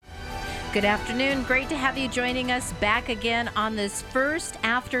Good afternoon. Great to have you joining us back again on this first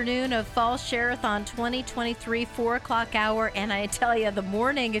afternoon of Fall Share-a-thon 2023, 4 o'clock hour. And I tell you, the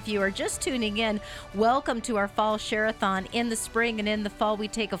morning, if you are just tuning in, welcome to our Fall Share-a-thon. In the spring and in the fall, we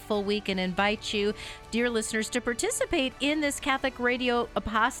take a full week and invite you, dear listeners, to participate in this Catholic radio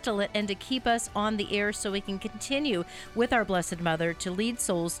apostolate and to keep us on the air so we can continue with our Blessed Mother to lead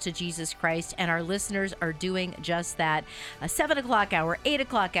souls to Jesus Christ. And our listeners are doing just that. A 7 o'clock hour, 8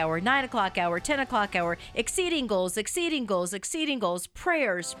 o'clock hour, 9 o'clock hour, 10 o'clock hour, exceeding goals,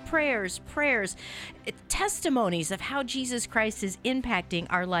 prayers, testimonies of how Jesus Christ is impacting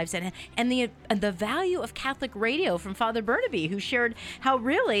our lives, and the value of Catholic radio from Father Burnaby, who shared how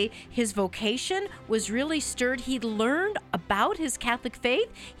really his vocation was really stirred. He learned about his Catholic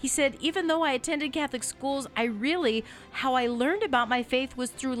faith. He said, even though I attended Catholic schools, how I learned about my faith was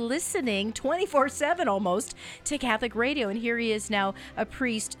through listening 24/7 almost to Catholic radio. And here he is now, a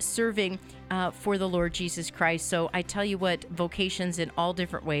priest serving for the Lord Jesus Christ. So I tell you what, vocations in all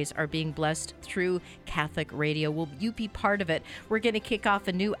different ways are being blessed through Catholic radio. Will you be part of it? We're going to kick off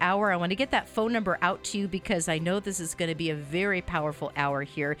a new hour. I want to get that phone number out to you because I know this is going to be a very powerful hour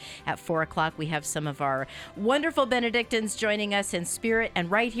here at 4 o'clock. We have some of our wonderful Benedictines joining us in spirit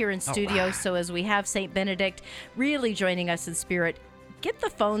and right here in studio. Oh, so as we have St. Benedict really joining us in spirit, get the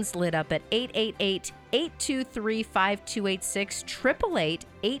phones lit up at 888-823-5286,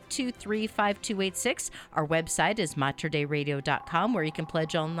 888-823-5286. Our website is materdeiradio.com, where you can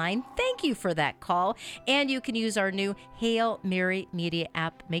pledge online. Thank you for that call. And you can use our new Hail Mary Media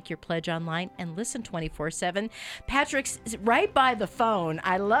app. Make your pledge online and listen 24/7. Patrick's right by the phone.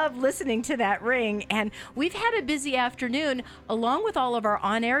 I love listening to that ring. And we've had a busy afternoon along with all of our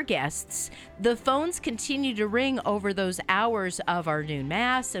on-air guests. The phones continue to ring over those hours of our noon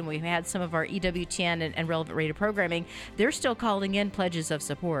mass, and we've had some of our EWTN and relevant radio programming. They're still calling in pledges of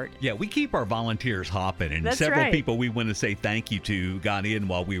support. Yeah, we keep our volunteers hopping, and That's several right. people we want to say thank you to got in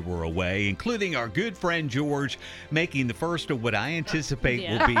while we were away, including our good friend George, making the first of what I anticipate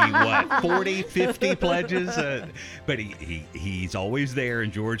will be, 40, 50 pledges? But he's always there,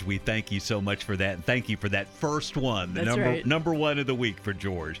 and George, we thank you so much for that, and thank you for that first one, the number one of the week for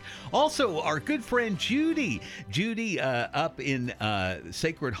George. Also, our good friend Judy. Judy up in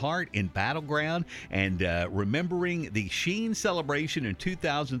Sacred Heart in Battleground, and remembering the Sheen celebration in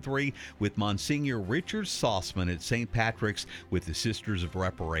 2003 with Monsignor Richard Sossman at St. Patrick's with the Sisters of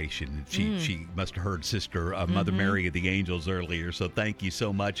Reparation. She must have heard Sister Mother Mary of the Angels earlier, so thank you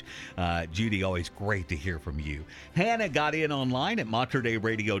so much, Judy. Always great to hear from you. Hannah got in online at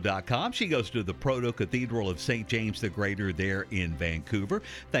materdeiradio.com. She goes to the Proto Cathedral of St. James the Greater there in Vancouver.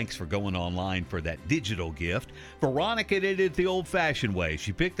 Thanks for going online for that digital gift. Veronica did it the old-fashioned way.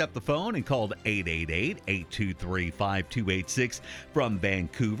 She picked up the phone and called 888-823-5286 from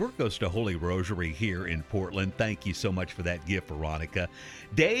Vancouver. Goes to Holy Rosary here in Portland. Thank you so much for that gift, Veronica.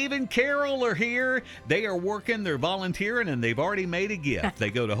 Dave and Carol are here. They are working, they're volunteering, and they've already made a gift. They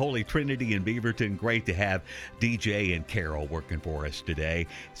go to Holy Trinity in Beaverton. Great to have DJ and Carol working for us today.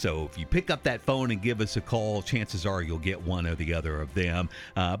 So if you pick up that phone and give us a call, chances are you'll get one or the other of them.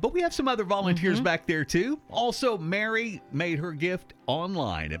 But we have some other volunteers back there too. Also, Mary made her gift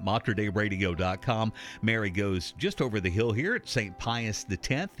online at materdeiradio.com. Mary goes just over the hill here at St. Pius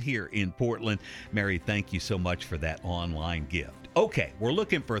X here in Portland. Mary, thank you so much for that online gift. Okay, we're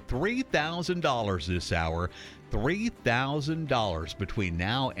looking for $3,000 this hour. $3,000 between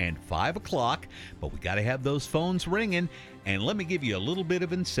now and 5 o'clock, but we got to have those phones ringing. And let me give you a little bit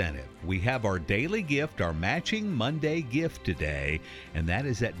of incentive. We have our daily gift, our matching Monday gift today, and that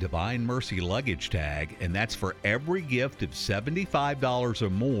is that Divine Mercy luggage tag, and that's for every gift of $75 or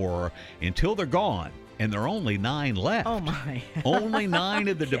more until they're gone. And there are only 9 left. Oh, my. Only 9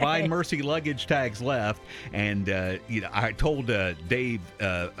 of the Divine Mercy luggage tags left. And, I told Dave,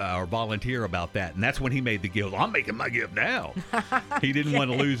 our volunteer, about that. And that's when he made the gift. I'm making my gift now. He didn't want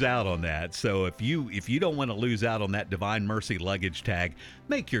to lose out on that. So if you don't want to lose out on that Divine Mercy luggage tag,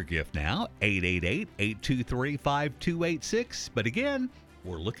 make your gift now. 888-823-5286. But again,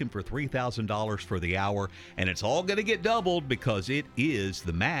 we're looking for $3,000 for the hour, and it's all going to get doubled because it is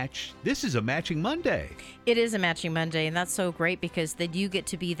the match. This is a matching Monday. It is a matching Monday, and that's so great because then you get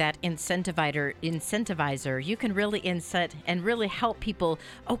to be that incentivizer. You can really incent and really help people.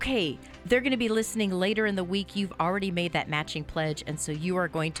 Okay, they're going to be listening later in the week. You've already made that matching pledge, and so you are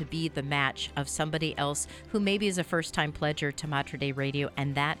going to be the match of somebody else who maybe is a first-time pledger to Mater Dei Radio,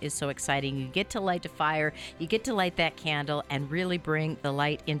 and that is so exciting. You get to light a fire, you get to light that candle, and really bring the the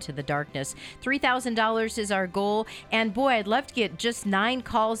light into the darkness. $3,000 is our goal. And boy, I'd love to get just 9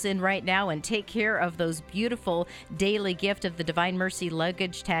 calls in right now and take care of those beautiful daily gift of the Divine Mercy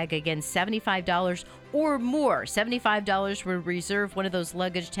luggage tag. Again, $75 or more. $75 will reserve one of those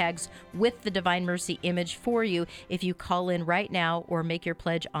luggage tags with the Divine Mercy image for you if you call in right now or make your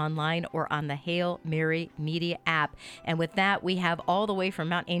pledge online or on the Hail Mary Media app. And with that, we have all the way from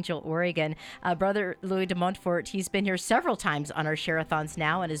Mount Angel, Oregon, Brother Louis de Montfort. He's been here several times on our Share-a-thons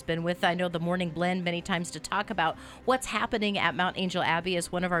now and has been with, I know, the Morning Blend many times to talk about what's happening at Mount Angel Abbey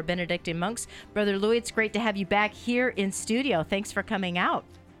as one of our Benedictine monks. Brother Louis, it's great to have you back here in studio. Thanks for coming out.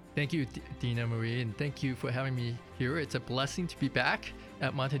 Thank you, Dina Marie, and thank you for having me here. It's a blessing to be back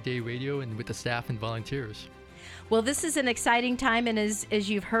at Monterey Radio and with the staff and volunteers. Well, this is an exciting time, and as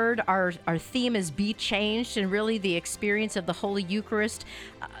you've heard, our theme is Be Changed, and really the experience of the Holy Eucharist.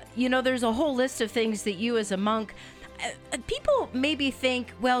 There's a whole list of things that you as a monk, people maybe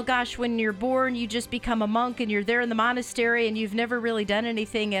think, well, gosh, when you're born, you just become a monk and you're there in the monastery and you've never really done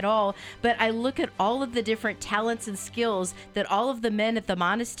anything at all. But I look at all of the different talents and skills that all of the men at the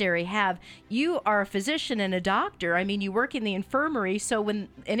monastery have. You are a physician and a doctor. I mean, you work in the infirmary. So when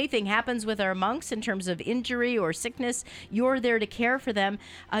anything happens with our monks in terms of injury or sickness, you're there to care for them.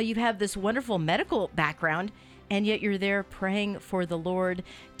 You have this wonderful medical background, and yet you're there praying for the Lord.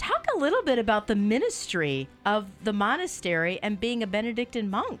 Talk a little bit about the ministry of the monastery and being a Benedictine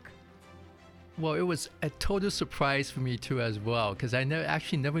monk. Well, it was a total surprise for me too as well, because I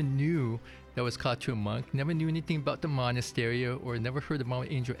never knew that I was called to a monk, never knew anything about the monastery or never heard of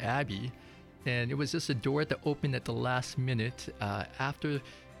Mount Angel Abbey. And it was just a door that opened at the last minute after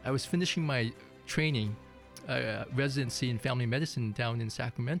I was finishing my training, residency in family medicine down in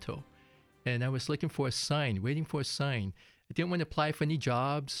Sacramento. And I was looking for a sign, waiting for a sign. I didn't want to apply for any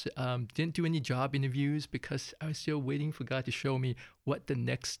jobs, didn't do any job interviews because I was still waiting for God to show me what the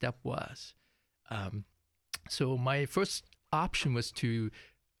next step was. So my first option was to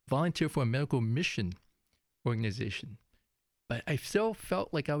volunteer for a medical mission organization. But I still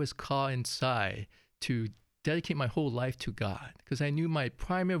felt like I was called inside to dedicate my whole life to God because I knew my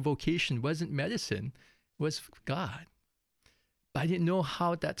primary vocation wasn't medicine, it was God. But I didn't know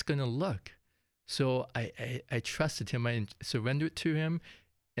how that's going to look. So I trusted him. I surrendered to him.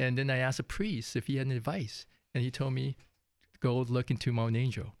 And then I asked a priest if he had any advice. And he told me, go look into Mount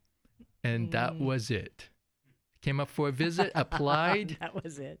Angel. And that was it. Came up for a visit, applied. That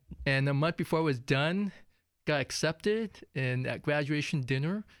was it. And a month before I was done, got accepted. And at graduation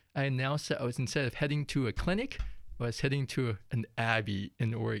dinner, I announced that I was, instead of heading to a clinic, I was heading to an abbey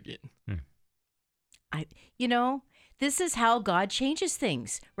in Oregon. This is how God changes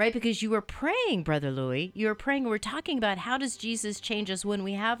things, right? Because you were praying, Brother Louis, you were praying, we're talking about how does Jesus change us when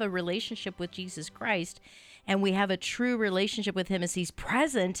we have a relationship with Jesus Christ and we have a true relationship with him as he's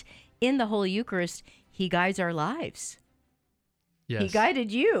present in the Holy Eucharist. He guides our lives. Yes. He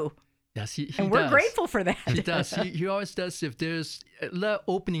guided you. Yes, he and we're does. grateful for that. He does. He always does. If there's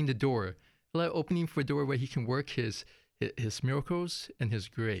opening the door, opening for a door where he can work his miracles and his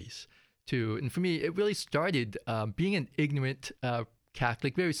grace. And for me, it really started being an ignorant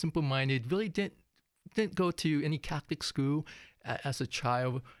Catholic, very simple-minded, really didn't go to any Catholic school as a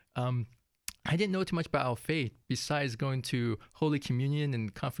child. I didn't know too much about our faith besides going to Holy Communion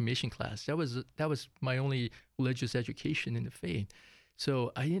and confirmation class. That was my only religious education in the faith.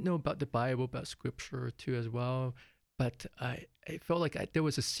 So I didn't know about the Bible, about Scripture too as well. But I felt like there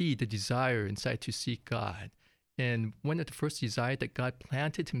was a seed, a desire inside to seek God. And one of the first desires that God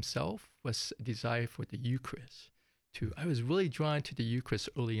planted himself was a desire for the Eucharist. I was really drawn to the Eucharist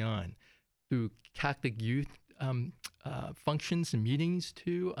early on through Catholic youth functions and meetings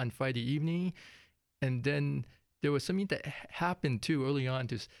too on Friday evening. And then there was something that happened too early on.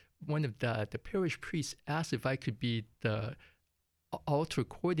 One of the parish priests asked if I could be the altar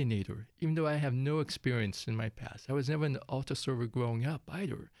coordinator, even though I have no experience in my past. I was never an altar server growing up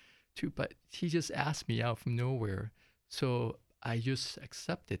either. But he just asked me out from nowhere. So I just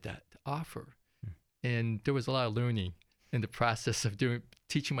accepted that offer. And there was a lot of learning in the process of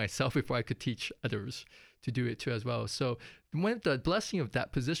teaching myself before I could teach others to do it too as well. So one of the blessing of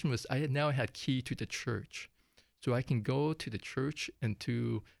that position was I now had key to the church. So I can go to the church and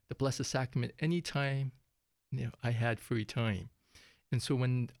to the Blessed Sacrament anytime I had free time. And so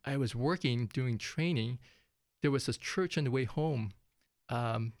when I was working, doing training, there was this church on the way home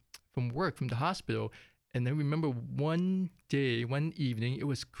from work, from the hospital. And I remember one evening, it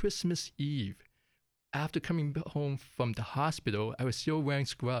was Christmas Eve. After coming home from the hospital, I was still wearing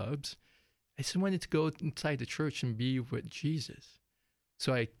scrubs. I just wanted to go inside the church and be with Jesus.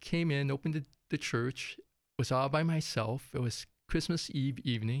 So I came in, opened the church, was all by myself. It was Christmas Eve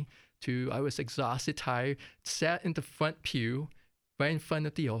evening. I was exhausted, tired, sat in the front pew, right in front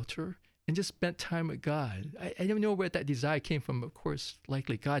of the altar, and just spent time with God. I don't know where that desire came from. Of course,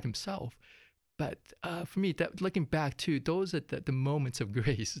 likely God Himself. But for me, that looking back too, those are the moments of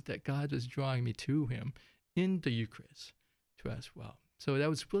grace that God was drawing me to Him in the Eucharist too as well. So that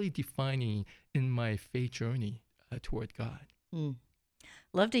was really defining in my faith journey toward God.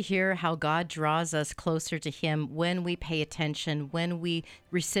 Love to hear how God draws us closer to Him when we pay attention, when we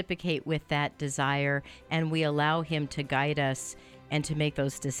reciprocate with that desire, and we allow Him to guide us and to make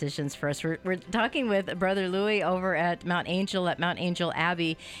those decisions for us. We're talking with Brother Louis over at Mount Angel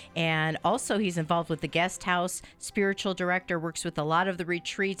Abbey, and also he's involved with the guest house, spiritual director, works with a lot of the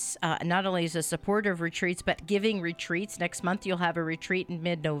retreats, not only as a supporter of retreats, but giving retreats. Next month, you'll have a retreat in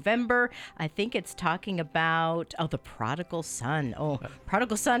mid-November. I think it's talking about, the prodigal son.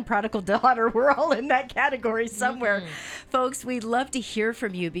 Prodigal son, prodigal daughter. We're all in that category somewhere. Folks, we'd love to hear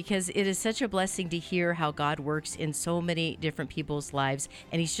from you because it is such a blessing to hear how God works in so many different people's lives,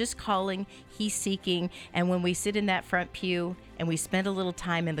 and He's just calling, He's seeking. And when we sit in that front pew and we spend a little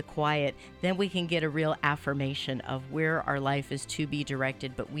time in the quiet, then we can get a real affirmation of where our life is to be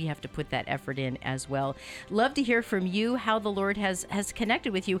directed, but we have to put that effort in as well. Love to hear from you, how the Lord has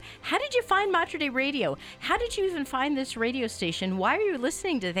connected with you. How did you find Mater Dei Radio? How did you even find this radio station? Why are you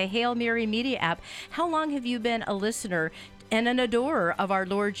listening to the Hail Mary Media app? How long have you been a listener and an adorer of our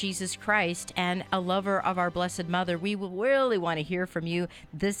Lord Jesus Christ and a lover of our Blessed Mother? We will really want to hear from you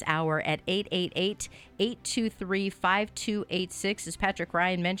this hour at 888-823-5286. As Patrick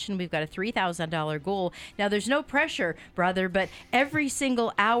Ryan mentioned, we've got a $3,000 goal. Now, there's no pressure, brother, but every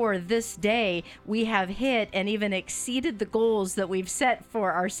single hour this day, we have hit and even exceeded the goals that we've set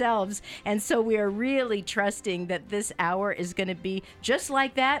for ourselves. And so we are really trusting that this hour is going to be just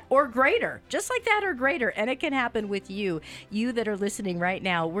like that or greater, and it can happen with you that are listening right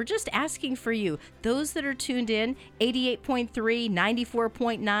now. We're just asking for you, those that are tuned in, 88.3,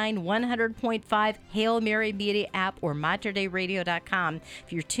 94.9, 100.5, Hail Mary Media app, or materdeiradio.com.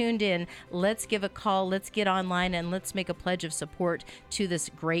 If you're tuned in, let's give a call, let's get online, and let's make a pledge of support to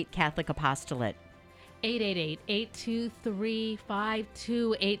this great Catholic apostolate.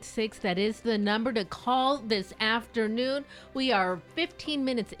 888-823-5286. That is the number to call this afternoon. We are 15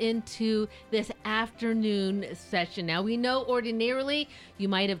 minutes into this afternoon session. Now, we know ordinarily you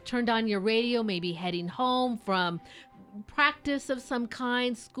might have turned on your radio, maybe heading home from practice of some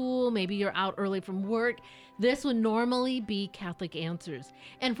kind, school, maybe you're out early from work. This would normally be Catholic Answers.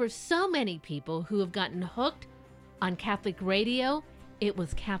 And for so many people who have gotten hooked on Catholic radio, it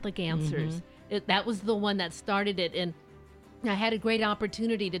was Catholic Answers. That was the one that started it. And I had a great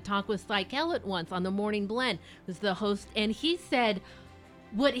opportunity to talk with Cy Kellett once on the Morning Blend, who's the host, and he said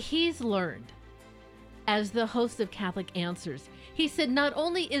what he's learned as the host of Catholic Answers. He said not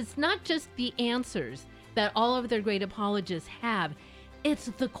only is not just the answers that all of their great apologists have, it's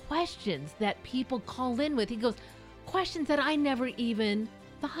the questions that people call in with. He goes, questions that I never even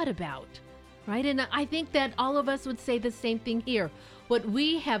thought about, right? And I think that all of us would say the same thing here. What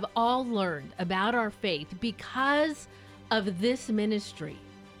we have all learned about our faith because of this ministry,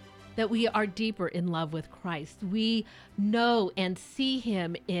 that we are deeper in love with Christ. We know and see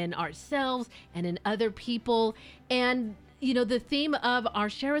Him in ourselves and in other people. And, the theme of our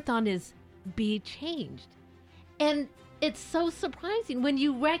share-a-thon is be changed. And it's so surprising when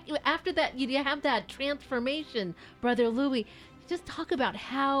after that, you have that transformation, Brother Louis. Just talk about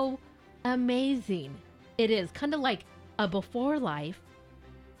how amazing it is. Kind of like a before life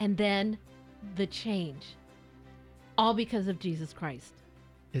and then the change, all because of Jesus Christ.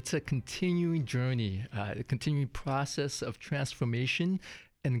 It's a continuing journey, a continuing process of transformation,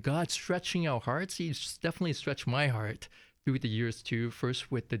 and God stretching our hearts. He's definitely stretched my heart through the years too, first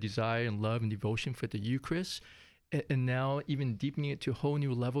with the desire and love and devotion for the Eucharist, and now even deepening it to a whole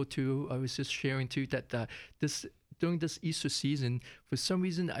new level too. I was just sharing too that during this Easter season, for some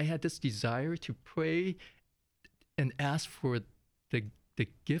reason, I had this desire to pray and ask for the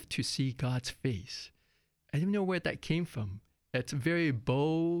gift to see God's face. I didn't know where that came from. It's a very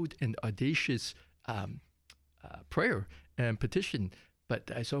bold and audacious prayer and petition.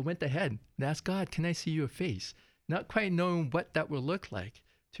 So I went ahead and asked God, can I see your face? Not quite knowing what that would look like.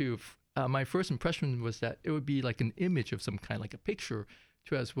 My first impression was that it would be like an image of some kind, like a picture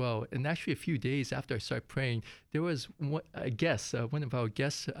too as well. And actually a few days after I started praying, there was one of our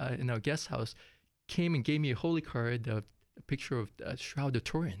guests in our guest house came and gave me a holy card, a picture of Shroud of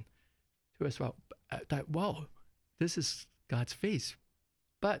Turin. Too as well. I thought, wow, this is God's face.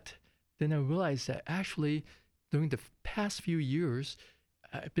 But then I realized that actually during the past few years,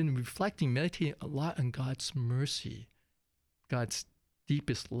 I've been meditating a lot on God's mercy. God's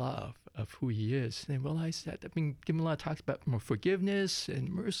deepest love of who He is. And I realized that I've been given a lot of talks about more forgiveness and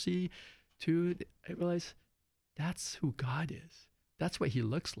mercy too. I realized that's who God is. That's what He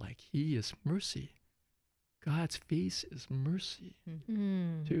looks like. He is mercy. God's face is mercy.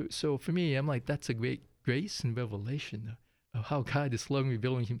 Too. So for me, I'm like, that's a great grace and revelation of how God is slowly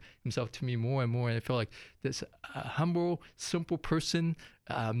revealing Himself to me more and more. And I feel like this humble, simple person,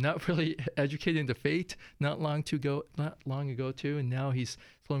 not really educated in the faith, not long ago too, and now He's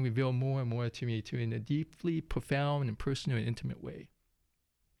slowly revealed more and more to me too, in a deeply profound and personal and intimate way.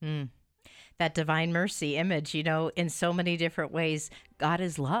 That divine mercy image, in so many different ways, God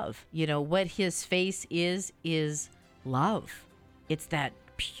is love. What His face is love. It's that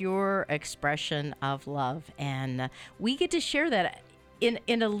pure expression of love. And we get to share that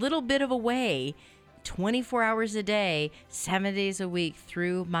in a little bit of a way, 24 hours a day, 7 days a week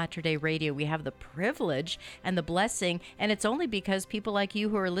through Mater Dei Radio. We have the privilege and the blessing, and it's only because people like you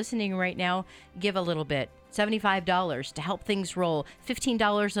who are listening right now give a little bit. $75 to help things roll,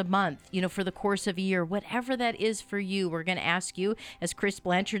 $15 a month, for the course of a year, whatever that is for you. We're going to ask you, as Chris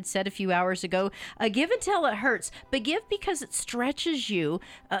Blanchard said a few hours ago, give until it hurts, but give because it stretches you.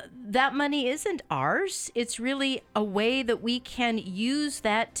 That money isn't ours. It's really a way that we can use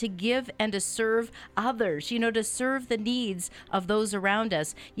that to give and to serve others, to serve the needs of those around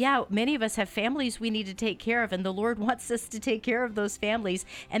us. Yeah, many of us have families we need to take care of, and the Lord wants us to take care of those families.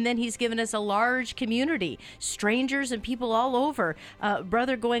 And then He's given us a large community, strangers and people all over.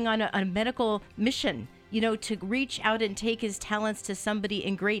 Brother going on a medical mission, to reach out and take his talents to somebody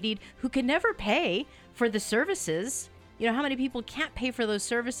in great need who can never pay for the services. How many people can't pay for those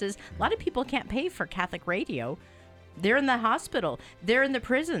services? A lot of people can't pay for Catholic radio. They're in the hospital. They're in the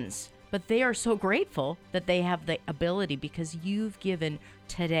prisons. But they are so grateful that they have the ability because you've given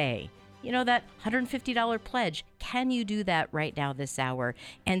today. That $150 pledge. Can you do that right now this hour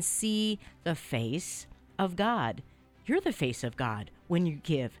and see the face of God? You're the face of God when you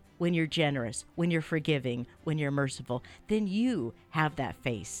give, when you're generous, when you're forgiving, when you're merciful. Then you have that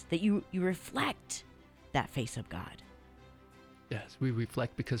face, that you reflect that face of God. Yes, we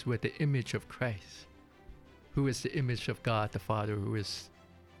reflect because we're the image of Christ, who is the image of God the Father, who is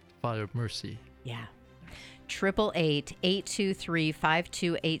Father of mercy. Yeah.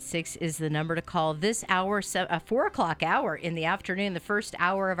 888-823-5286 is the number to call this hour, 4 o'clock hour in the afternoon, the first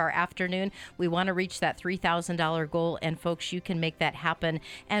hour of our afternoon. We want to reach that $3,000 goal, and folks, you can make that happen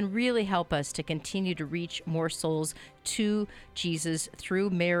and really help us to continue to reach more souls to Jesus through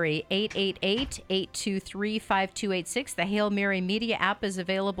Mary. 888-823-5286. The Hail Mary Media app is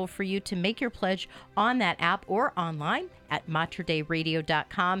available for you to make your pledge on that app or online at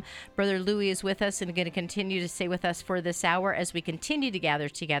materdeiradio.com. Brother Louis is with us and going to continue to stay with us for this hour as we continue to gather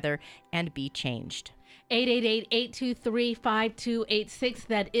together and be changed. 888-823-5286.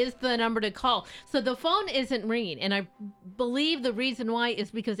 That is the number to call. So the phone isn't ringing, and I believe the reason why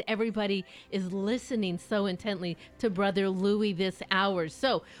is because everybody is listening so intently to Brother Louis this hour.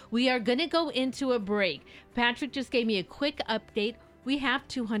 So we are going to go into a break. Patrick just gave me a quick update. We have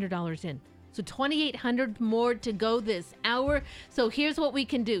 $200 in. So $2,800 more to go this hour. So here's what we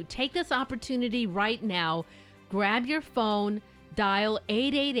can do. Take this opportunity right now. Grab your phone. Dial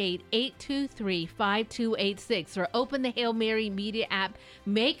 888-823-5286 or open the Hail Mary Media app.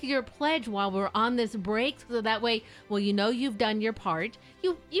 Make your pledge while we're on this break, so that way, well, you've done your part.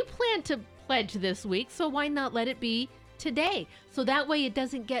 You plan to pledge this week, so why not let it be today? So that way it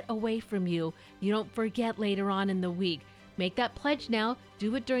doesn't get away from you. You don't forget later on in the week. Make that pledge now,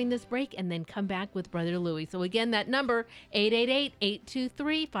 do it during this break, and then come back with Brother Louis. So again, that number,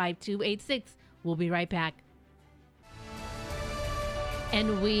 888-823-5286. We'll be right back.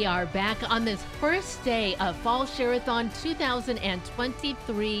 And we are back on this first day of Fall Share-a-thon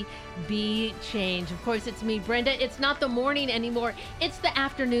 2023 Be Change. Of course, it's me, Brenda. It's not the morning anymore. It's the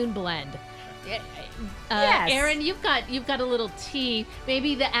afternoon blend. Yes. Aaron, you've got a little tea.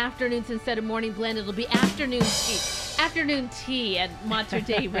 Maybe the afternoons instead of morning blend, it'll be afternoon tea. Afternoon tea at Mater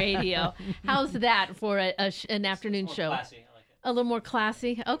Dei Radio. How's that for an afternoon show? Classy. I like it. A little more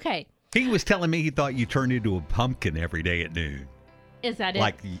classy? Okay. He was telling me he thought you turned into a pumpkin every day at noon. Is that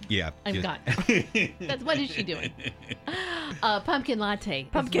it? Yeah. I've got. What is she doing? Pumpkin latte.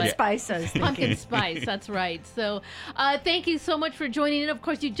 Pumpkin spice. Pumpkin spice. That's right. So, thank you so much for joining in. Of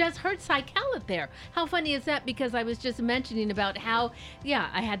course, you just heard Cy Kellett there. How funny is that? Because I was just mentioning about how,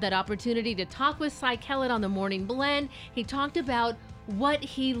 I had that opportunity to talk with Cy Kellett on the Morning Blend. He talked about what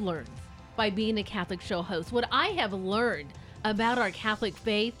he learns by being a Catholic show host. What I have learned about our Catholic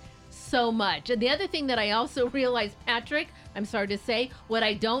faith. So much. And the other thing that I also realized, Patrick, I'm sorry to say, what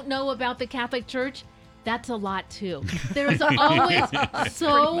I don't know about the Catholic Church, that's a lot too. There's always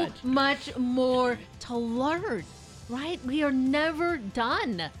so much more to learn, right? We are never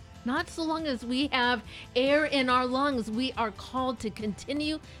done. Not so long as we have air in our lungs. We are called to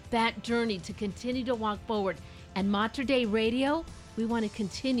continue that journey, to continue to walk forward. And Mater Dei Radio, we want to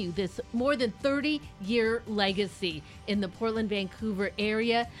continue this more than 30-year legacy in the Portland, Vancouver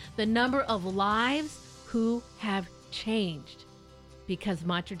area. The number of lives who have changed because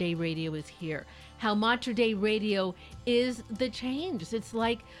Mater Dei Radio is here. How Mater Dei Radio is the change. It's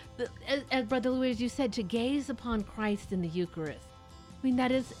like, as Brother Louis, as you said, to gaze upon Christ in the Eucharist. I mean,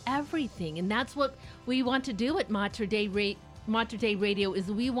 that is everything. And that's what we want to do at Mater Dei Radio, is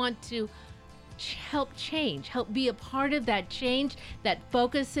we want to help change, help be a part of that change that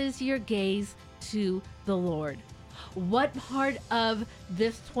focuses your gaze to the Lord. What part of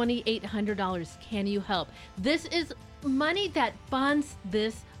this $2,800 can you help? This is money that funds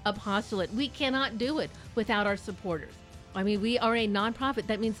this apostolate. We cannot do it without our supporters. I mean, we are a nonprofit.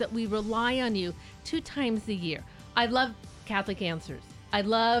 That means that we rely on you 2 times a year. I love Catholic Answers. I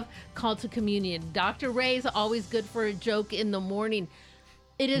love Call to Communion. Dr. Ray's always good for a joke in the morning.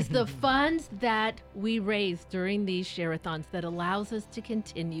 It is the funds that we raise during these share-a-thons that allows us to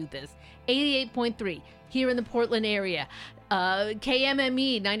continue this. 88.3 here in the Portland area.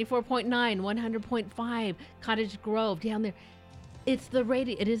 KMME 94.9, 100.5, Cottage Grove down there. It's the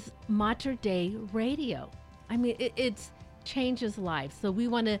radio. It is Mater Dei Radio. I mean, it's changes lives. So we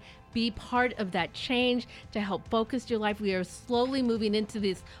want to be part of that change to help focus your life. We are slowly moving into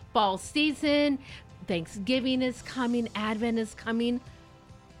this fall season. Thanksgiving is coming. Advent is coming.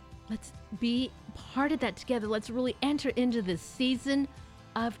 Let's be part of that together. Let's really enter into this season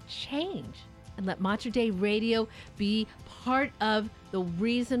of change and let Mater Dei Radio be part of the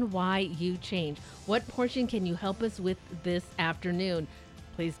reason why you change. What portion can you help us with this afternoon?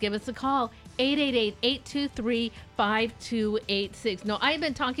 Please give us a call, 888-823-5286. Now, I've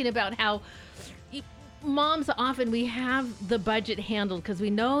been talking about how moms often, we have the budget handled because we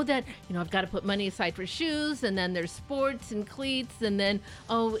know that, I've got to put money aside for shoes, and then there's sports and cleats, and then,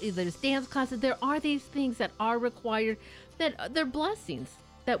 there's dance classes. There are these things that are required, that they're blessings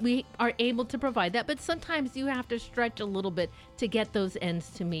that we are able to provide that, but sometimes you have to stretch a little bit to get those ends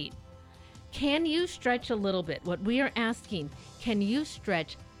to meet. Can you stretch a little bit? What we are asking, can you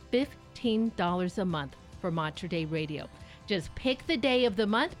stretch $15 a month for Mater Dei Radio? Just pick the day of the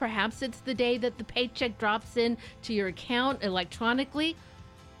month. Perhaps it's the day that the paycheck drops in to your account electronically.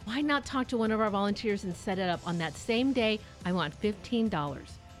 Why not talk to one of our volunteers and set it up on that same day? I want $15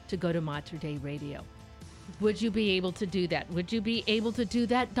 to go to Mater Dei Radio. Would you be able to do that? Would you be able to do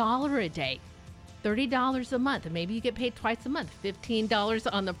that $1 a day? $30 a month, and maybe you get paid twice a month. $15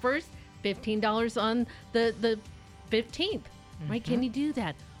 on the 1st, $15 on the 15th, right? Can you do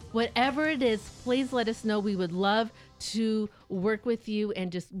that? Whatever it is, please let us know. We would love to work with you,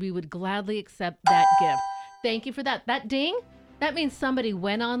 and we would gladly accept that gift. Thank you for that. That ding, that means somebody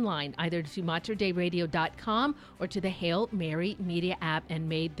went online, either to materdeiradio.com or to the Hail Mary Media app and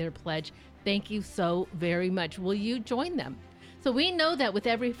made their pledge. Thank you so very much. Will you join them? So we know that with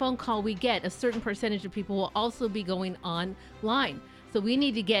every phone call we get, a certain percentage of people will also be going online. So we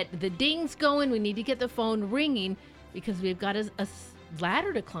need to get the dings going. We need to get the phone ringing because we've got a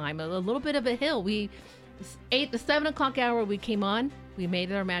ladder to climb, a little bit of a hill. The 7 o'clock hour we came on, we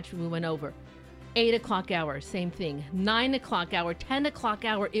made our match, we went over. 8 o'clock hour, same thing. 9 o'clock hour, 10 o'clock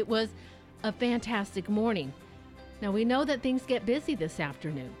hour, it was a fantastic morning. Now we know that things get busy this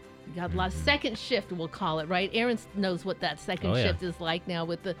afternoon. We got a lot of second shift, we'll call it, right? Aaron knows what that second shift is like now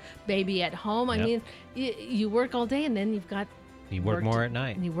with the baby at home. I mean, you work all day and then you've got you work more at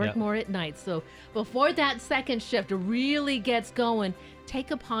night. And you work more at night. So before that second shift really gets going, take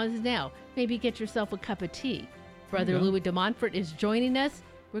a pause now. Maybe get yourself a cup of tea. Brother Louis de Montfort is joining us.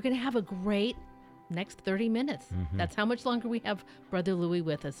 We're going to have a great next 30 minutes. That's how much longer we have Brother Louis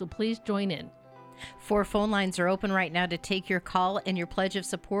with us. So please join in. 4 phone lines are open right now to take your call and your pledge of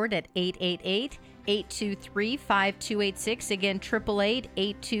support at 888-823-5286. Again,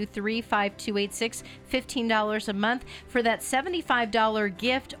 888-823-5286. $15 a month. For that $75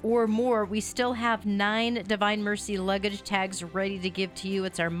 gift or more, we still have 9 Divine Mercy luggage tags ready to give to you.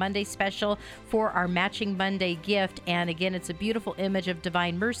 It's our Monday special for our Matching Monday gift. And again, it's a beautiful image of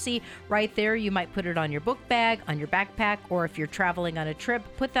Divine Mercy right there. You might put it on your book bag, on your backpack, or if you're traveling on a trip,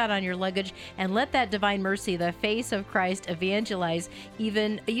 put that on your luggage and let that Divine Mercy, the face of Christ, evangelize.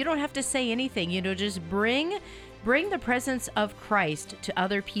 Even you don't have to say anything, just bring bring the presence of Christ to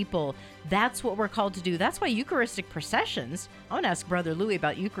other people. That's what we're called to do. That's why Eucharistic processions, I want to ask Brother Louis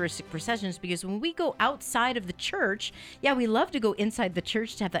about Eucharistic processions, because when we go outside of the church, yeah, we love to go inside the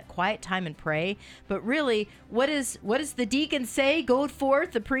church to have that quiet time and pray. But really, what does the deacon say? Go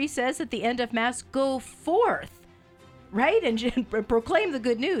forth. The priest says at the end of Mass, go forth. Right? And proclaim the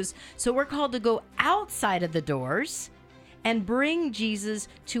good news. So we're called to go outside of the doors and bring Jesus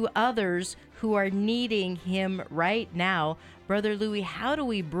to others who are needing him right now. Brother Louis, how do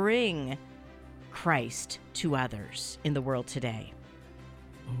we bring Christ to others in the world today?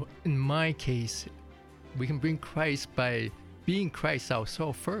 In my case, we can bring Christ by being Christ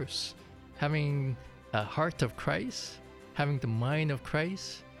ourselves first, having a heart of Christ, having the mind of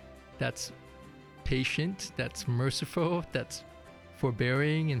Christ. That's patient, that's merciful, that's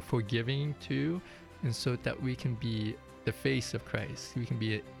forbearing and forgiving too, and so that we can be the face of Christ. We can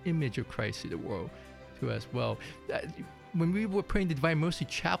be an image of Christ in the world too as well. When we were praying the Divine Mercy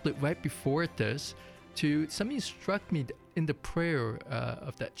Chaplet right before this, something struck me in the prayer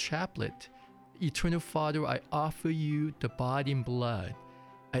of that chaplet. Eternal Father, I offer you the body and blood.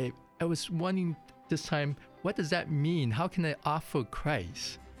 I was wondering this time, what does that mean? How can I offer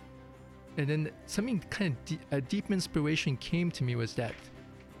Christ? And then something kind of a deep inspiration came to me was that,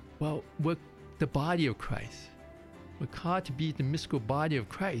 well, we're the body of Christ. We're called to be the mystical body of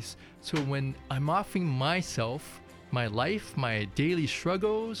Christ. So when I'm offering myself, my life, my daily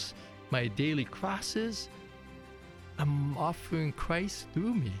struggles, my daily crosses, I'm offering Christ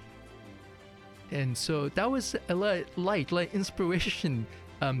through me. And so that was a light inspiration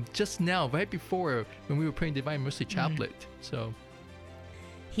just now, right before when we were praying Divine Mercy Chaplet. So.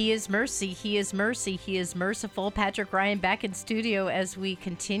 He is mercy. He is mercy. He is merciful. Patrick Ryan back in studio as we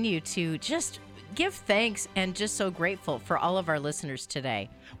continue to just give thanks and just so grateful for all of our listeners today.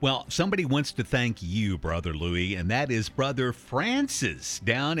 Well, somebody wants to thank you, Brother Louis, and that is Brother Francis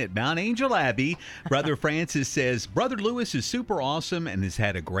down at Mount Angel Abbey. Brother Francis says, Brother Louis is super awesome and has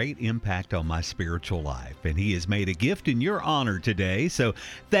had a great impact on my spiritual life, and he has made a gift in your honor today. So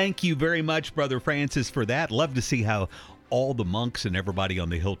thank you very much, Brother Francis, for that. Love to see how all the monks and everybody on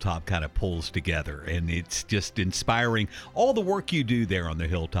the hilltop kind of pulls together, and it's just inspiring. All the work you do there on the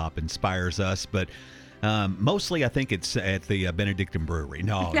hilltop inspires us, but mostly I think it's at the Benedictine Brewery.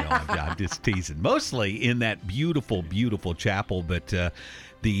 No, I'm just teasing. Mostly in that beautiful, beautiful chapel, but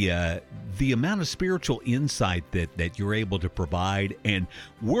the amount of spiritual insight that you're able to provide, and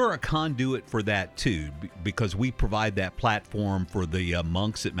we're a conduit for that too, because we provide that platform for the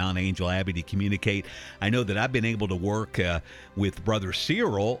monks at Mount Angel Abbey to communicate. I know that I've been able to work with Brother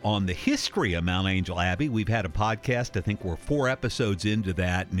Cyril on the history of Mount Angel Abbey. We've had a podcast. I think we're 4 episodes into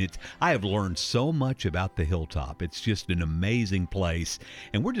that, and I have learned so much about the hilltop. It's just an amazing place,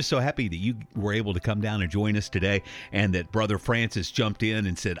 and we're just so happy that you were able to come down and join us today, and that Brother Francis jumped in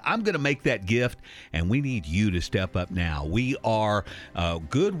and said, I'm going to make that gift, and we need you to step up now. We are a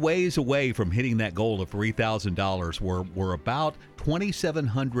good ways away from hitting that goal of $3,000. We're about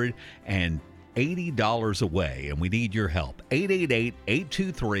 $2,780 away, and we need your help.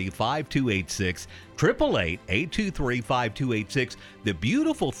 888-823-5286, 888-823-5286. The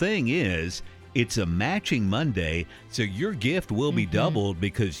beautiful thing is, it's a matching Monday, so your gift will be doubled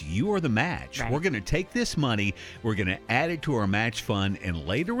because you are the match. Right. We're going to take this money, we're going to add it to our match fund, and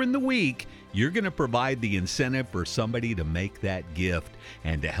later in the week, you're going to provide the incentive for somebody to make that gift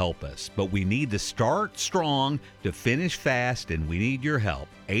and to help us. But we need to start strong, to finish fast, and we need your help.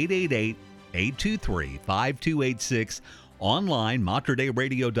 888-823-5286. Online,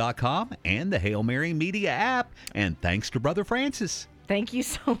 MaterDeiRadio.com, and the Hail Mary Media app. And thanks to Brother Francis. Thank you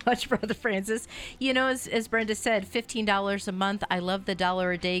so much, Brother Francis. You know, as Brenda said, $15 a month. I love the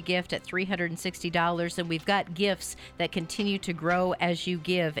 $1 a day gift at $360, and we've got gifts that continue to grow as you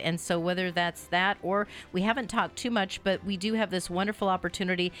give. And so whether that's that, or we haven't talked too much, but we do have this wonderful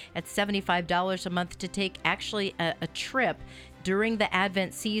opportunity at $75 a month to take actually a trip during the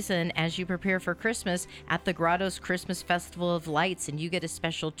Advent season as you prepare for Christmas at the Grotto's Christmas Festival of Lights, and you get a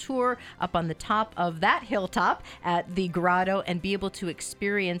special tour up on the top of that hilltop at the Grotto and be able to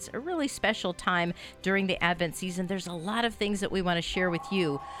experience a really special time during the Advent season. There's a lot of things that we want to share with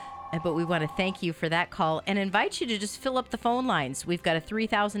you, but we want to thank you for that call and invite you to just fill up the phone lines. We've got a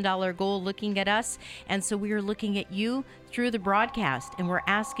 $3,000 goal looking at us, and so we are looking at you through the broadcast. And we're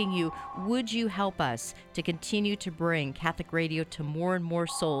asking you, would you help us to continue to bring Catholic radio to more and more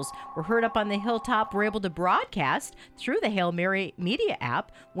souls? We're heard up on the hilltop. We're able to broadcast through the Hail Mary Media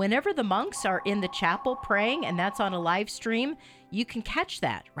app. Whenever the monks are in the chapel praying, and that's on a live stream, you can catch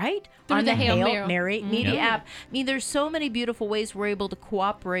that, right? Through on the the Hail Hail Mary Mm-hmm. Media Yeah. app. I mean, there's so many beautiful ways we're able to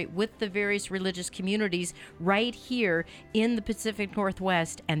cooperate with the various religious communities right here in the Pacific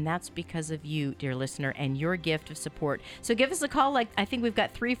Northwest, and that's because of you, dear listener, and your gift of support. So give us a call. Like, I think we've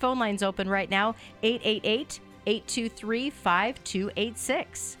got 3 phone lines open right now,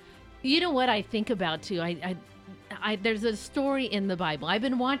 888-823-5286. You know what I think about too? There's a story in the Bible. I've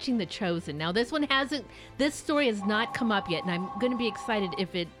been watching The Chosen. Now this story has not come up yet, and I'm going to be excited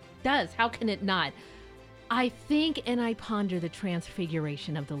if it does. How can it not? I think and I ponder the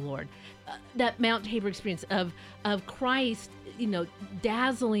transfiguration of the Lord, that Mount Tabor experience of Christ,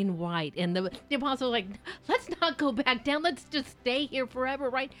 dazzling white, and the apostles are like, let's not go back down. Let's just stay here forever,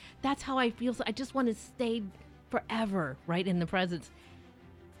 right? That's how I feel. So I just want to stay forever, right, in the presence.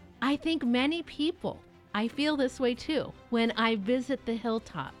 I think many people, I feel this way too. When I visit the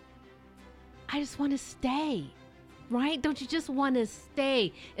hilltop, I just want to stay, right? Don't you just want to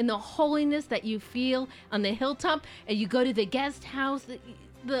stay in the holiness that you feel on the hilltop? And you go to the guest house,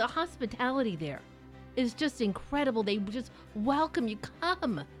 the hospitality there is just incredible. They just welcome you.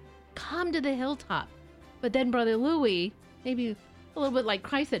 Come to the hilltop. But then Brother Louis, maybe a little bit like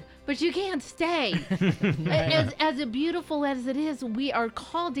Christ said, but you can't stay. As beautiful as it is, we are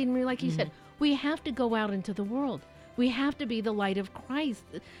called in, like you said, we have to go out into the world. We have to be the light of Christ.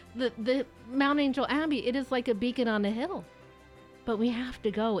 The Mount Angel Abbey, it is like a beacon on a hill. But we have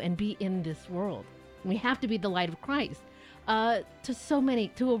to go and be in this world. We have to be the light of Christ to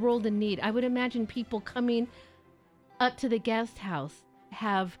a world in need. I would imagine people coming up to the guest house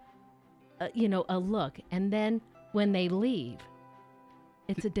have, a look. And then when they leave,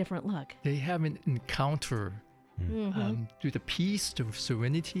 it's a different look. They have an encounter through the peace, the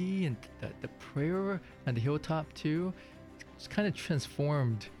serenity, and the prayer on the hilltop too. It's kind of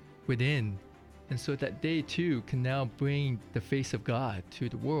transformed within. And so that they too can now bring the face of God to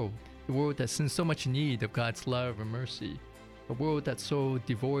the world that's in so much need of God's love and mercy, a world that's so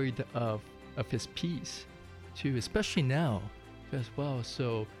devoid of his peace too, especially now as well.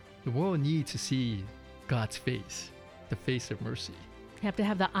 So the world needs to see God's face, the face of mercy. You have to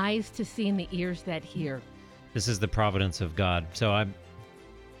have the eyes to see and the ears that hear. This is the providence of God. So I'm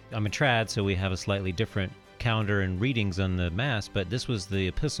a trad, so we have a slightly different calendar and readings on the Mass, but this was the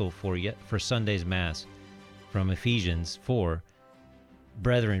epistle for Sunday's Mass from Ephesians 4.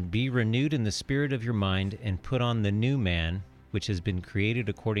 Brethren, be renewed in the spirit of your mind and put on the new man, which has been created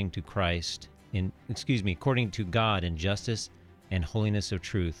according to God in justice and holiness of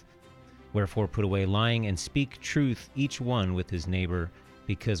truth. Wherefore put away lying and speak truth each one with his neighbor,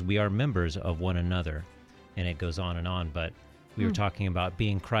 because we are members of one another. And it goes on, but we were talking about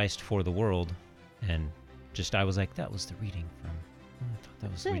being Christ for the world, and I was like, that was the reading from, I thought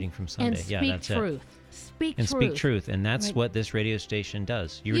that was the reading from Sunday. And speak that's truth. it. Speak truth, and that's right. what this radio station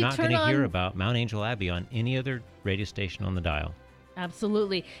does. You're You not going turn to hear on- about Mount Angel Abbey on any other radio station on the dial.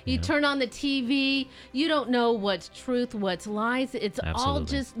 Absolutely. You turn on the TV, you don't know what's truth, what's lies. It's all Absolutely.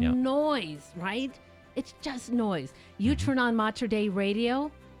 just Yep. noise, right? It's just noise. You turn on Mater Dei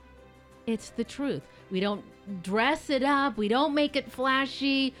Radio, it's the truth. We don't dress it up. We don't make it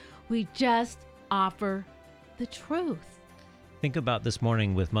flashy. We just offer the truth. Think about this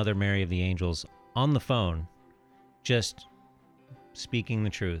morning with Mother Mary of the Angels on the phone, just speaking the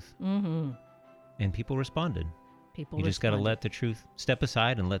truth. Mm-hmm. And people responded. You just got to let the truth step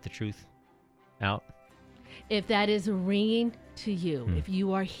aside and let the truth out. If that is ringing to you, if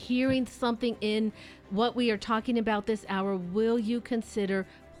you are hearing something in what we are talking about this hour, will you consider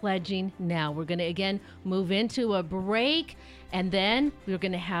pledging now? We're going to again move into a break, and then we're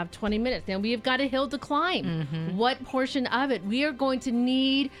going to have 20 minutes. Now we've got a hill to climb. What portion of it? We are going to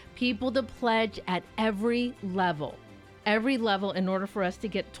need people to pledge at every level in order for us to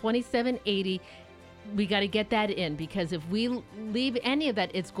get 2780. We got to get that in, because if we leave any of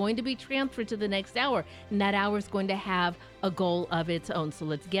that, it's going to be transferred to the next hour, and that hour is going to have a goal of its own. So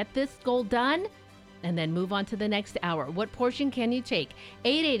let's get this goal done and then move on to the next hour. What portion can you take?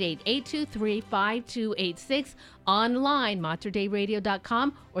 888-823-5286, online,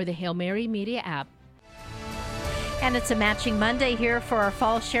 materdeiradio.com, or the Hail Mary Media app. And it's a matching Monday here for our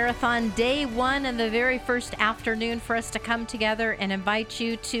Fall Share-a-thon Day 1 and the very first afternoon for us to come together and invite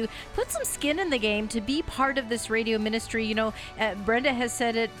you to put some skin in the game to be part of this radio ministry. You know, Brenda has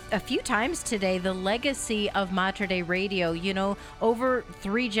said it a few times today, the legacy of Mater Dei Radio. You know, over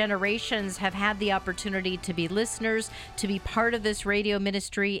 3 generations have had the opportunity to be listeners, to be part of this radio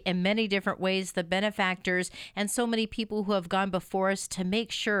ministry in many different ways, the benefactors, and so many people who have gone before us to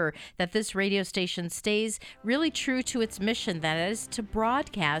make sure that this radio station stays really true to its mission, that is to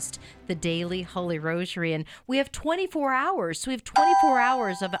broadcast the daily Holy Rosary. And we have 24 hours. So we have 24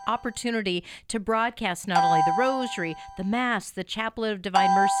 hours of opportunity to broadcast not only the Rosary, the Mass, the Chaplet of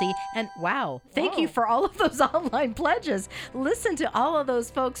Divine Mercy, and wow, thank you for all of those online pledges. Listen to all of those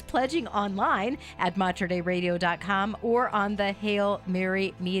folks pledging online at materdeiradio.com or on the Hail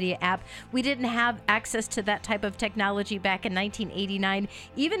Mary Media app. We didn't have access to that type of technology back in 1989.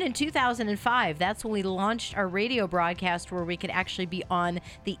 Even in 2005, that's when we launched our radio broadcast where we could actually be on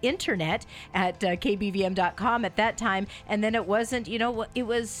the internet at kbvm.com at that time. And then it wasn't, you know, it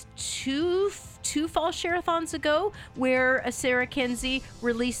was two Fall Share-a-thons ago where Sarah Kinsey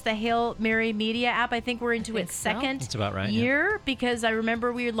released the Hail Mary Media app. I think we're into its second That's about right, year, because I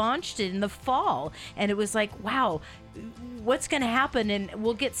remember we launched it in the fall and it was like, wow, what's going to happen? And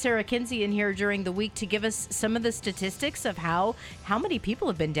we'll get Sarah Kinsey in here during the week to give us some of the statistics of how many people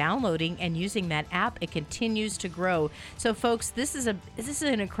have been downloading and using that app. It continues to grow. So folks, this is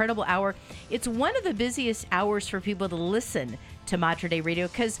an incredible hour. It's one of the busiest hours for people to listen to Mater Dei Radio,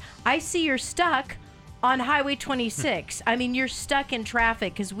 because I see you're stuck on Highway 26. I mean, you're stuck in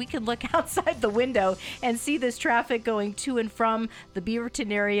traffic, because we can look outside the window and see this traffic going to and from the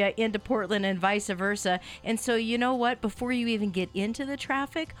Beaverton area into Portland and vice versa. And so, you know what? Before you even get into the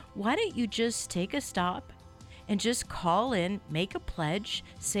traffic, why don't you just take a stop and just call in, make a pledge,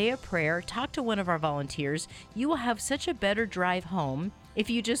 say a prayer, talk to one of our volunteers. You will have such a better drive home if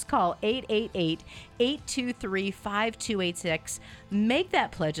you just call 888-823-5286, make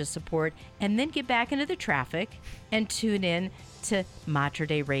that pledge of support, and then get back into the traffic and tune in to Mater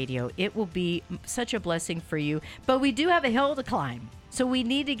Dei Radio. It will be such a blessing for you. But we do have a hill to climb, so we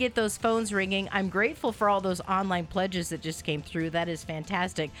need to get those phones ringing. I'm grateful for all those online pledges that just came through. That is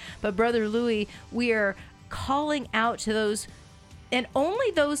fantastic. But Brother Louis, we are calling out to those, and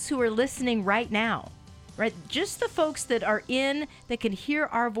only those who are listening right now. Right, just the folks that are that can hear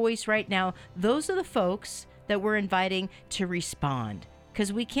our voice right now, those are the folks that we're inviting to respond.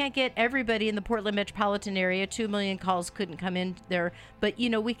 Because we can't get everybody in the Portland metropolitan area. 2 million calls couldn't come in there. But, you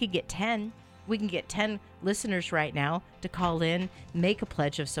know, we could get 10. We can get 10 listeners right now to call in, make a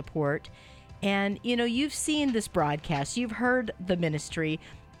pledge of support. And, you know, you've seen this broadcast. You've heard the ministry.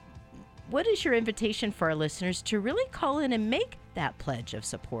 What is your invitation for our listeners to really call in and make that pledge of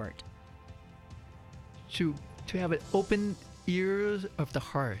support? To have an open ears of the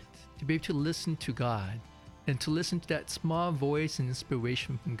heart, to be able to listen to God and to listen to that small voice and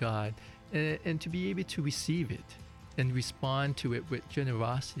inspiration from God, and to be able to receive it and respond to it with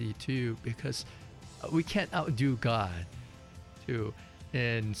generosity too, because we can't outdo God too.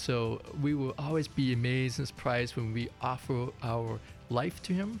 And so we will always be amazed and surprised when we offer our life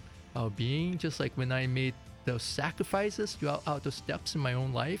to Him, our being, just like when I made those sacrifices throughout those steps in my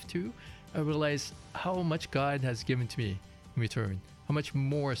own life too. I realized how much God has given to me in return, how much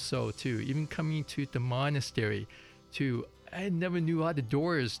more so too. Even coming to the monastery, I never knew all the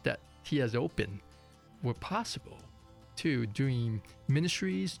doors that He has opened were possible. To doing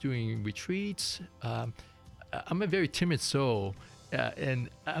ministries, doing retreats. I'm a very timid soul, and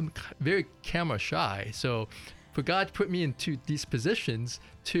I'm very camera shy. So, for God to put me into these positions,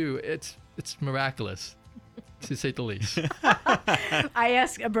 too, it's miraculous, to say the least. I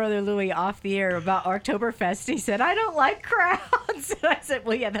asked Brother Louis off the air about Oktoberfest. He said, I don't like crowds. And I said,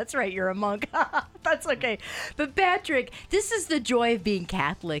 well, yeah, that's right. You're a monk. That's okay. But Patrick, this is the joy of being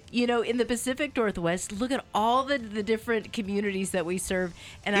Catholic. You know, in the Pacific Northwest, look at all the different communities that we serve.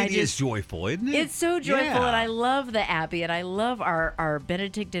 And it is joyful, isn't it? It's so joyful. Yeah. And I love the Abbey. And I love our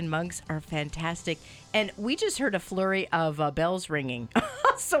Benedictine monks are fantastic. And we just heard a flurry of bells ringing.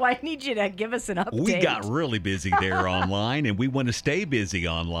 So I need you to give us an update. We got really busy there online, and we want to stay busy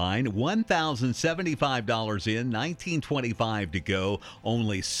online. $1,075 in, $1,925 to go.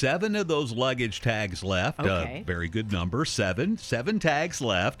 Only 7 of those luggage tags tags left. Okay. Very good number, 7 tags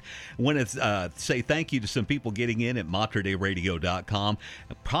left. I want to say thank you to some people getting in at materdeiradio.com.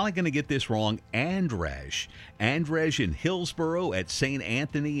 I'm probably going to get this wrong. Andrej in Hillsboro at St.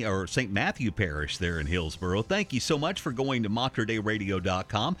 Anthony or St. Matthew Parish there in Hillsboro. Thank you so much for going to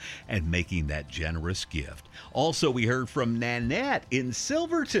materdeiradio.com and making that generous gift. Also, we heard from Nanette in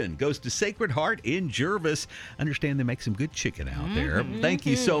Silverton. Goes to Sacred Heart in Jervis. Understand they make some good chicken out there. Thank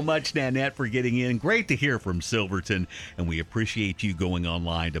you so much, Nanette, for getting in. Great to hear from Silverton. And we appreciate you going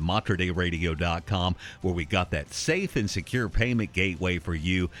online to materdeiradio.com, where we got that safe and secure payment gateway for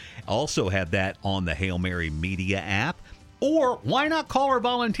you. Also have that on the Hail Mary Media app. Or why not call our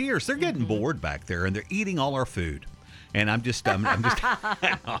volunteers? They're getting bored back there and they're eating all our food. And I'm just I'm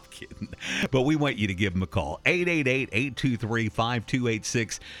kidding. But we want you to give them a call.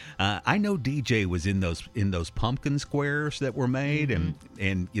 888-823-5286. I know DJ was in those pumpkin squares that were made,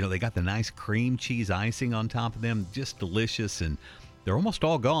 and you know, they got the nice cream cheese icing on top of them. Just delicious, and they're almost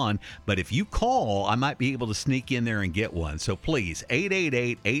all gone, but if you call, I might be able to sneak in there and get one. So please,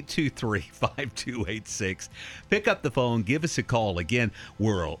 888-823-5286. Pick up the phone, give us a call. Again,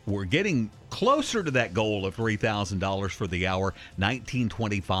 we're getting closer to that goal of $3,000 for the hour,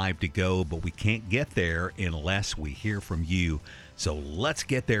 1925 to go, but we can't get there unless we hear from you. So let's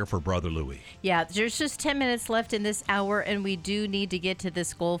get there for Brother Louis. Yeah, there's just 10 minutes left in this hour, and we do need to get to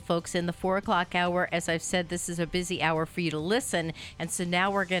this goal, folks, in the 4 o'clock hour. As I've said, this is a busy hour for you to listen, and so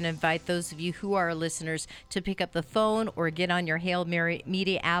now we're going to invite those of you who are listeners to pick up the phone or get on your Hail Mary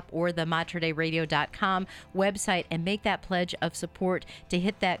Media app or the materdeiradio.com website and make that pledge of support to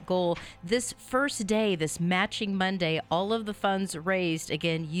hit that goal. This first day, this Matching Monday, all of the funds raised,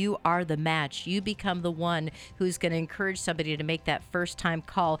 again, you are the match. You become the one who's going to encourage somebody to make that first time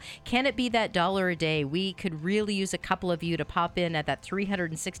call. Can it be that $1 a day? We could really use a couple of you to pop in at that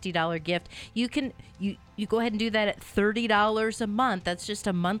 $360 gift. You go ahead and do that at $30 a month. That's just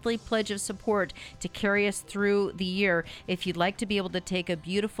a monthly pledge of support to carry us through the year. If you'd like to be able to take a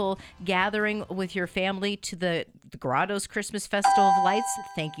beautiful gathering with your family to the Grotto's Christmas Festival of Lights,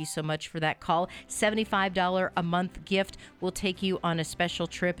 thank you so much for that call. $75 a month gift will take you on a special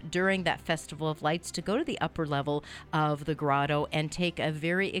trip during that Festival of Lights to go to the upper level of the Grotto and take a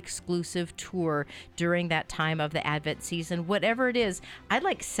very exclusive tour during that time of the Advent season. Whatever it is, I'd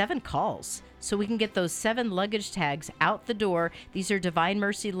like 7 calls so we can get those 7 luggage tags out the door. These are Divine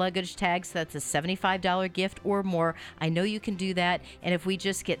Mercy luggage tags. That's a $75 gift or more. I know you can do that. And if we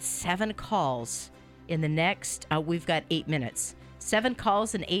just get 7 calls in the next, we've got 8 minutes. 7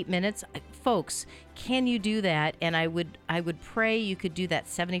 calls in 8 minutes. Folks, can you do that? And I would pray you could do that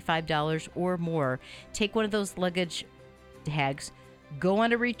 $75 or more. Take one of those luggage tags, go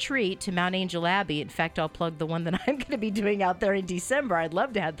on a retreat to Mount Angel Abbey. In fact, I'll plug the one that I'm going to be doing out there in December. I'd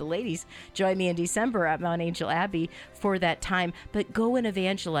love to have the ladies join me in December at Mount Angel Abbey for that time. But go and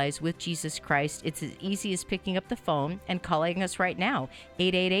evangelize with Jesus Christ. It's as easy as picking up the phone and calling us right now.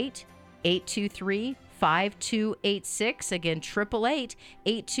 888-823-5286. Again,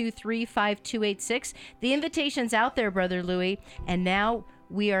 888-823-5286. The invitation's out there, Brother Louis. And now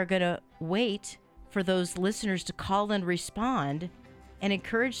we are going to wait for those listeners to call and respond and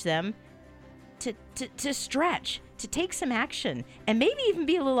encourage them to stretch, to take some action, and maybe even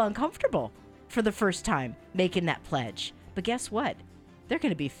be a little uncomfortable for the first time making that pledge. But guess what? They're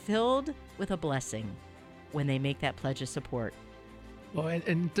going to be filled with a blessing when they make that pledge of support. Well,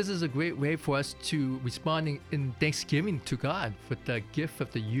 and this is a great way for us to respond in thanksgiving to God for the gift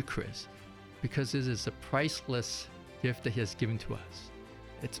of the Eucharist, because this is a priceless gift that He has given to us.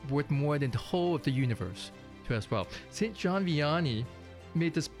 It's worth more than the whole of the universe to us. Well, St. John Vianney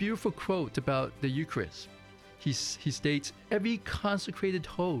made this beautiful quote about the Eucharist. He states, "Every consecrated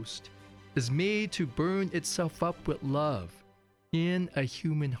host is made to burn itself up with love in a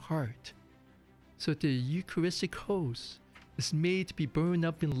human heart." So the Eucharistic host is made to be burned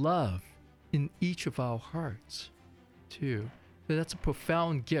up in love in each of our hearts, too. So that's a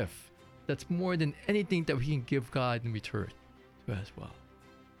profound gift. That's more than anything that we can give God in return to as well.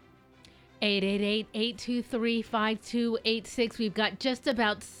 888-823-5286. We've got just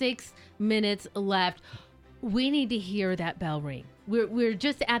about 6 minutes left. We need to hear that bell ring. We're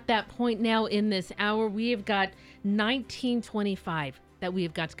just at that point now in this hour. We have got 1925 that we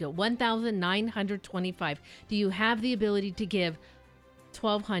have got to go. 1,925. Do you have the ability to give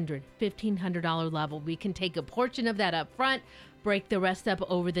 $1,200, $1,500 level? We can take a portion of that up front, break the rest up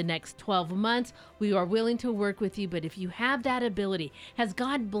over the next 12 months. We are willing to work with you, but if you have that ability, has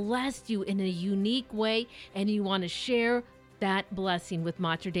God blessed you in a unique way and you want to share that blessing with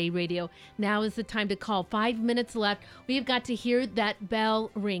Mater Dei Radio, now is the time to call. 5 minutes left. We've got to hear that bell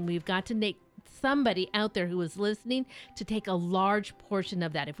ring. We've got to somebody out there who is listening to take a large portion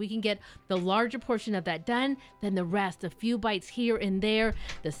of that. If we can get the larger portion of that done, then the rest, a few bites here and there,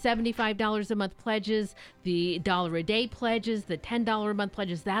 the $75 a month pledges, the $1 a day pledges, the $10 a month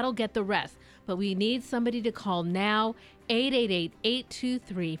pledges, that'll get the rest. But we need somebody to call now,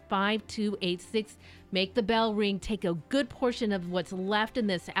 888-823-5286. Make the bell ring, take a good portion of what's left in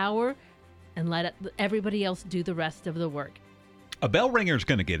this hour, and let everybody else do the rest of the work. A bell ringer's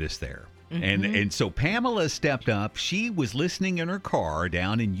going to get us there. And so Pamela stepped up. She was listening in her car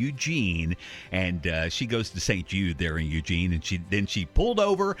down in Eugene, and she goes to St. Jude there in Eugene, and she pulled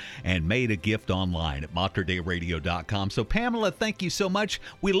over and made a gift online at materdeiradio.com. So Pamela, thank you so much.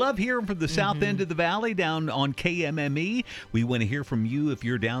 We love hearing from the south end of the valley down on KMME. We want to hear from you if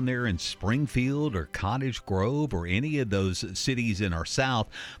you're down there in Springfield or Cottage Grove or any of those cities in our south.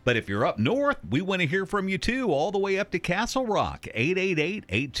 But if you're up north, we want to hear from you too, all the way up to Castle Rock.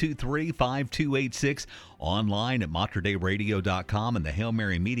 888-823-5286, online at materdeiradio.com, and the Hail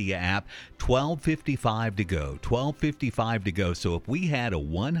Mary Media app. $12.55 to go. $12.55 to go. So if we had a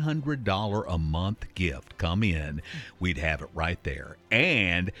 $100 a month gift come in, we'd have it right there.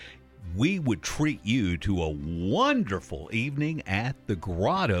 And we would treat you to a wonderful evening at the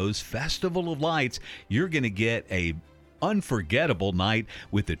Grotto's Festival of Lights. You're going to get a unforgettable night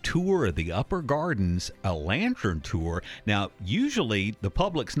with a tour of the Upper Gardens, a lantern tour. Now, usually the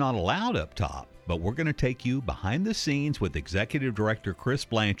public's not allowed up top, but we're going to take you behind the scenes with Executive Director Chris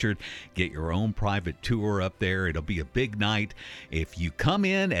Blanchard. Get your own private tour up there. It'll be a big night. If you come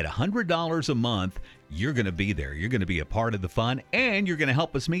in at $100 a month, you're going to be there. You're going to be a part of the fun, and you're going to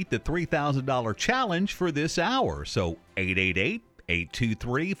help us meet the $3,000 challenge for this hour. So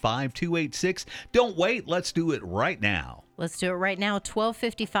 888-823-5286. Don't wait. Let's do it right now. Let's do it right now.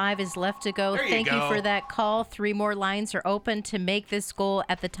 12:55 is left to go. There you Thank you go. for that call. 3 more lines are open to make this goal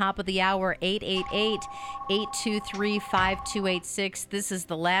at the top of the hour. 888-823-5286. This is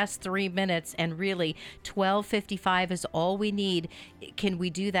the last 3 minutes, and really 12:55 is all we need. Can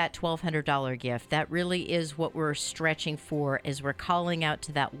we do that $1,200 gift? That really is what we're stretching for, as we're calling out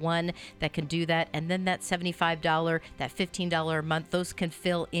to that one that can do that. And then that $75, that $15 a month, those can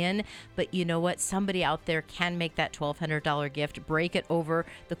fill in. But you know what? Somebody out there can make that $1,200 gift, break it over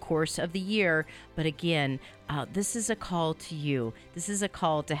the course of the year. But again, this is a call to you. This is a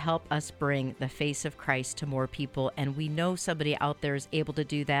call to help us bring the face of Christ to more people. And we know somebody out there is able to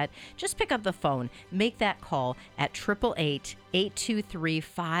do that. Just pick up the phone, make that call at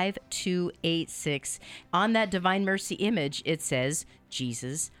 888-823-5286. On that Divine Mercy image, it says,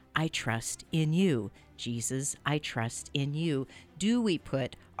 Jesus, I trust in you. Jesus, I trust in you. Do we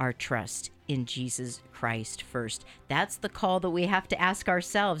put our trust in Jesus Christ first? That's the call that we have to ask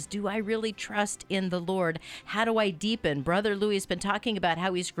ourselves. Do I really trust in the Lord? How do I deepen? Brother Louis has been talking about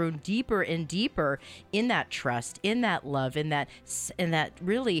how he's grown deeper and deeper in that trust, in that love, in that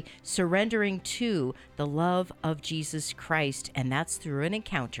really surrendering to the love of Jesus Christ. And that's through an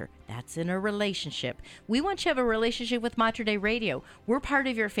encounter. That's in a relationship. We want you to have a relationship with Mater Dei Radio. We're part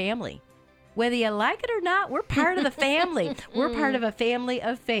of your family. Whether you like it or not, we're part of the family. We're part of a family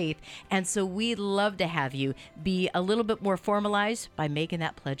of faith. And so we'd love to have you be a little bit more formalized by making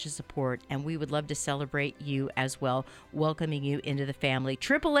that pledge of support. And we would love to celebrate you as well, welcoming you into the family.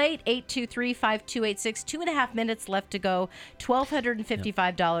 888-823-5286. 2.5 minutes left to go.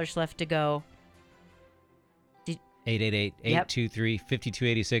 $1,255 left to go.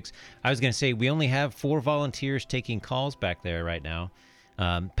 888-823-5286. I was going to say, we only have 4 volunteers taking calls back there right now.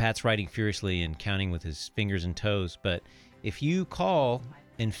 Pat's writing furiously and counting with his fingers and toes. But if you call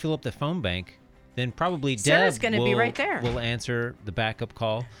and fill up the phone bank, then probably Sarah's Deb gonna be right there. will answer the backup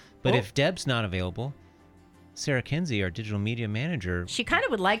call. But if Deb's not available, Sarah Kinsey, our digital media manager, She kind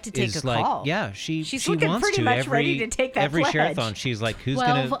of would like to take is a like, call. yeah, she looking wants pretty to much every, ready to take that every pledge. share-a-thon. She's like, who's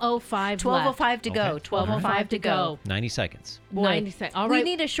going to... 12:05 12:05 to go. Okay. 12:05 to go. 90 seconds. Boy, 90 seconds. All we right.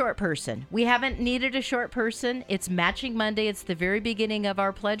 need a short person. We haven't needed a short person. It's Matching Monday. It's the very beginning of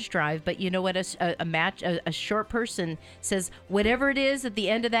our pledge drive. But you know what? A short person says, whatever it is at the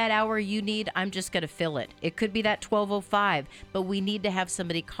end of that hour you need, I'm just going to fill it. It could be that 12:05, but we need to have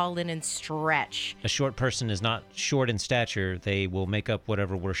somebody call in and stretch. A short person is not short in stature. They will make up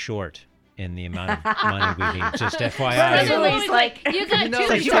whatever we're short in the amount of money we need. Just FYI. Brother Louis, like, you got know, two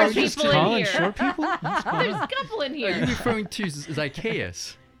like, short you're just people in calling here. short people? What's going There's on? a couple in Are you here. referring to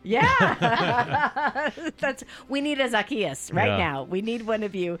Zacchaeus? Yeah. We need a Zacchaeus right Yeah. now. We need one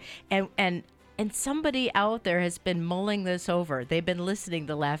of you. And somebody out there has been mulling this over. They've been listening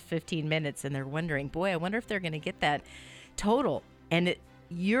the last 15 minutes and they're wondering, boy, I wonder if they're going to get that total. And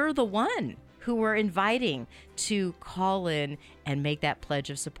you're the one. who we're inviting to call in and make that pledge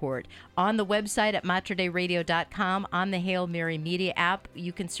of support. On the website at materdeiradio.com, on the Hail Mary Media app,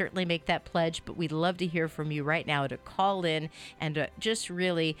 you can certainly make that pledge, but we'd love to hear from you right now to call in and to just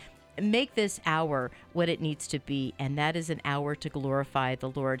really make this hour what it needs to be, and that is an hour to glorify the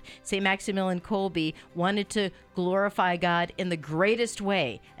Lord. St. Maximilian Kolbe wanted to glorify God in the greatest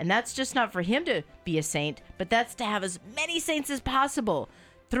way, and that's just not for him to be a saint, but that's to have as many saints as possible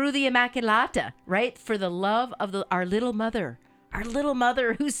through the Immaculata, right? For the love of our little mother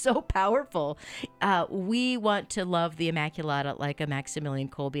who's so powerful. We want to love the Immaculata like a Maximilian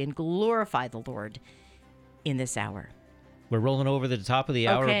Kolbe and glorify the Lord in this hour. We're rolling over the top of the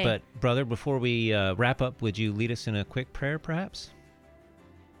hour, Okay. but brother, before we wrap up, would you lead us in a quick prayer, perhaps?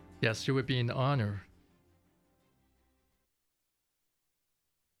 Yes, it would be an honor.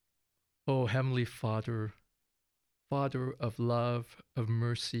 Oh, Heavenly Father, Father of love, of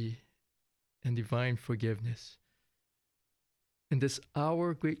mercy, and divine forgiveness, in this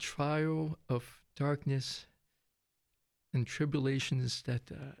hour, great trial of darkness and tribulations that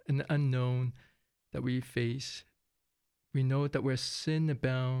and unknown that we face, we know that where sin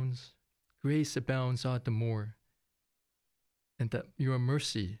abounds, grace abounds all the more, and that your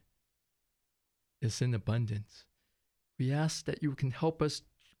mercy is in abundance. We ask that you can help us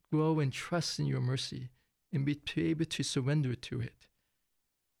grow and trust in your mercy and be able to surrender to it,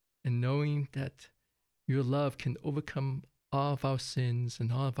 and knowing that your love can overcome all of our sins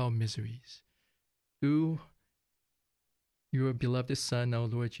and all of our miseries. Through your beloved Son, our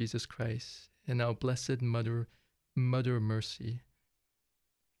Lord Jesus Christ, and our blessed Mother of Mercy,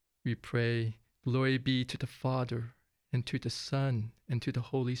 we pray, glory be to the Father, and to the Son, and to the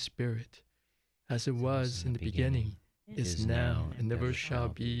Holy Spirit, as it was in the beginning, is now, and never shall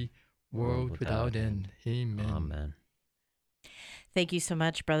be, world without end. Amen. Amen. Thank you so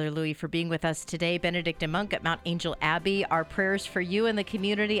much, Brother Louis, for being with us today. Benedictine monk at Mount Angel Abbey. Our prayers for you and the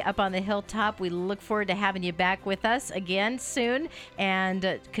community up on the hilltop. We look forward to having you back with us again soon,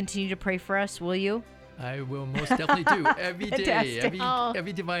 and continue to pray for us, will you? I will most definitely do every day, Fantastic.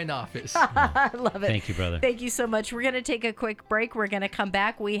 every divine office. I love it. Thank you, brother. Thank you so much. We're going to take a quick break. We're going to come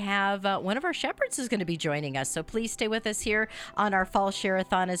back. We have one of our shepherds is going to be joining us. So please stay with us here on our Fall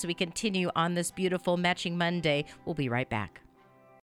Share-a-thon as we continue on this beautiful Matching Monday. We'll be right back.